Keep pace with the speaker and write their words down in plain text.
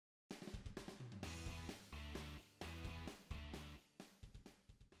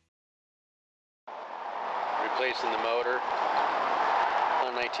replacing the motor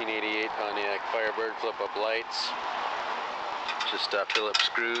on 1988 Pontiac Firebird flip-up lights. Just Phillips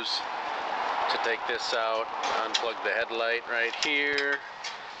screws to take this out. Unplug the headlight right here.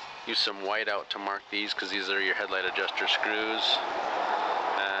 Use some whiteout to mark these because these are your headlight adjuster screws.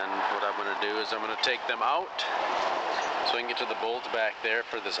 And what I'm going to do is I'm going to take them out so I can get to the bolt back there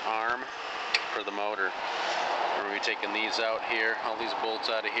for this arm for the motor. We're going to be taking these out here, all these bolts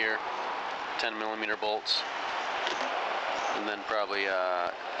out of here, 10mm bolts, and then probably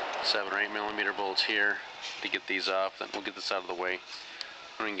 7 or 8mm bolts here to get these off. Then we'll get this out of the way.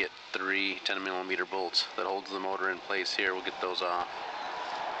 We're going to get 3 10mm bolts that holds the motor in place here. We'll get those off.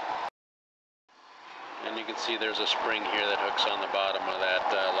 And you can see there's a spring here that hooks on the bottom of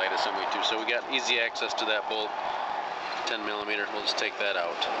that light assembly too. So we got easy access to that bolt, 10mm. We'll just take that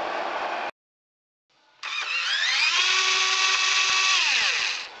out.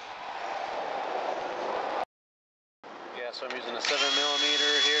 So I'm using a 7mm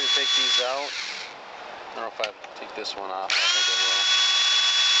here to take these out. I don't know if I take this one off. I think I will,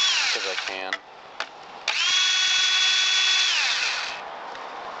 because I can.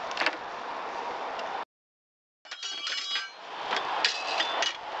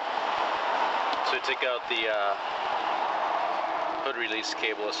 So I took out the hood release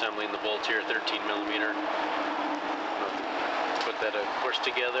cable assembly in the bolt here, 13mm. Put that of course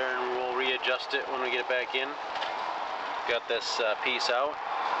together and we'll readjust it when we get it back in. Got this piece out.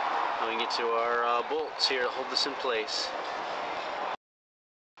 Now we can get to our bolts here to hold this in place.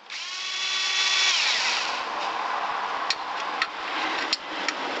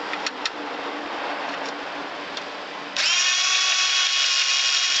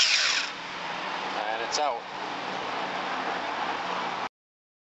 And it's out.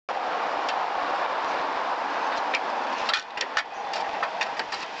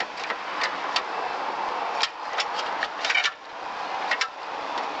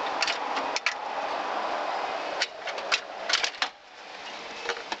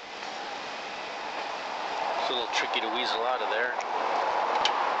 It's a little tricky to weasel out of there.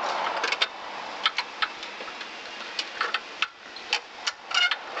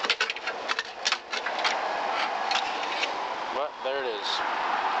 But there it is.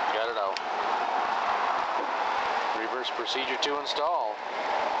 Got it out. Reverse procedure to install.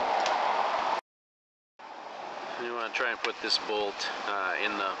 You want to try and put this bolt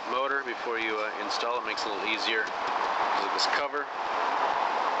in the motor before you install it. Makes it a little easier because of this cover.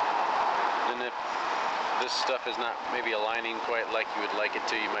 And if this stuff is not maybe aligning quite like you would like it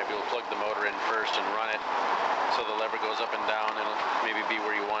to, you might be able to plug the motor in first and run it so the lever goes up and down. It'll maybe be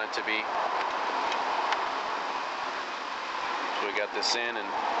where you want it to be. So we got this in and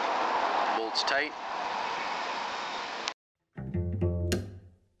bolts tight.